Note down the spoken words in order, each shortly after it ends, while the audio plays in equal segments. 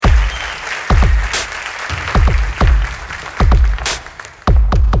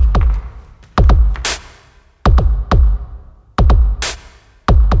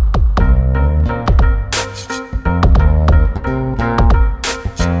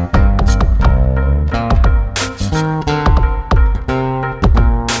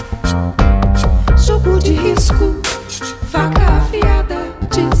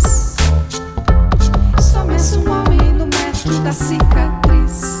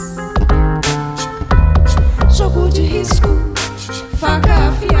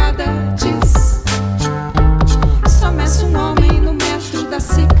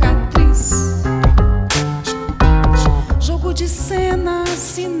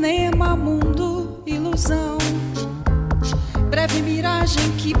ilusão, breve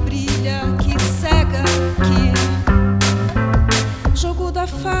miragem que brilha, que cega, que jogo da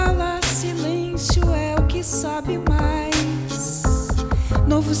fala, silêncio é o que sabe mais,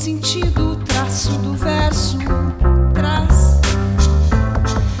 novo sentido, traço do verso, traz,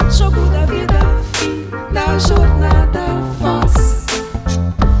 jogo da vida, fim da jornada, voz,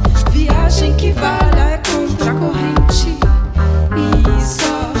 viagem que valha é contra a corrente e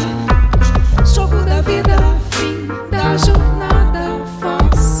só, jogo da vida, fim da jornada,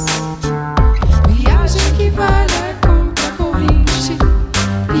 voz, viagem que valha é contra a corrente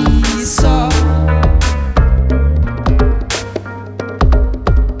e só.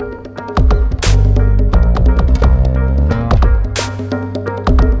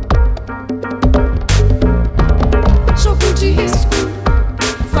 Jogo de risco,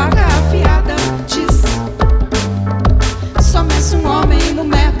 faca afiada, diz, só meço um homem no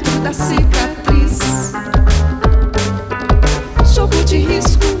metro da cicatriz. Jogo de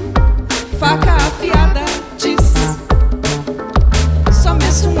risco, faca afiada, diz, só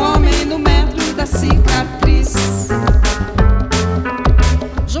meço um homem no metro da cicatriz.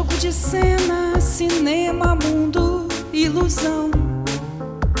 Jogo de cena, cinema, mundo, ilusão,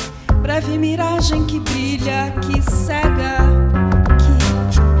 breve miragem que brilha, que cega,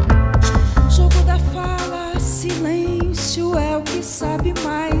 que jogo da fala, silêncio é o que sabe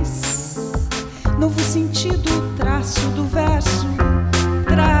mais, novo sentido, traço do verso,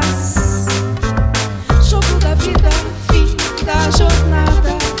 traz, jogo da vida, fim da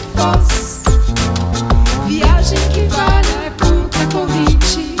jornada, voz, viagem que valha é contra a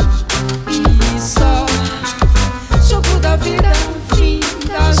corrente e só, jogo da vida, fim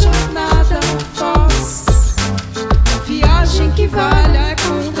da jornada, voz, viagem que valha é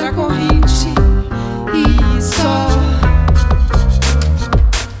contra a corrente e só.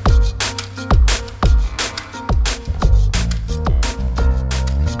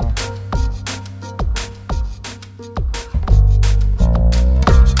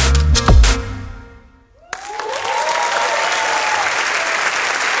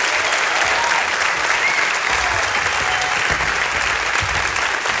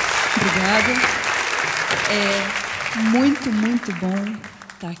 Obrigada. É muito bom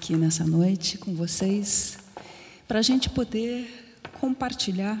estar aqui nessa noite com vocês, para a gente poder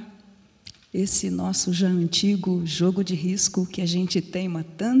compartilhar esse nosso já antigo jogo de risco que a gente teima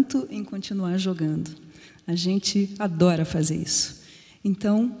tanto em continuar jogando. A gente adora fazer isso.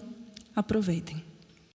 Então, aproveitem.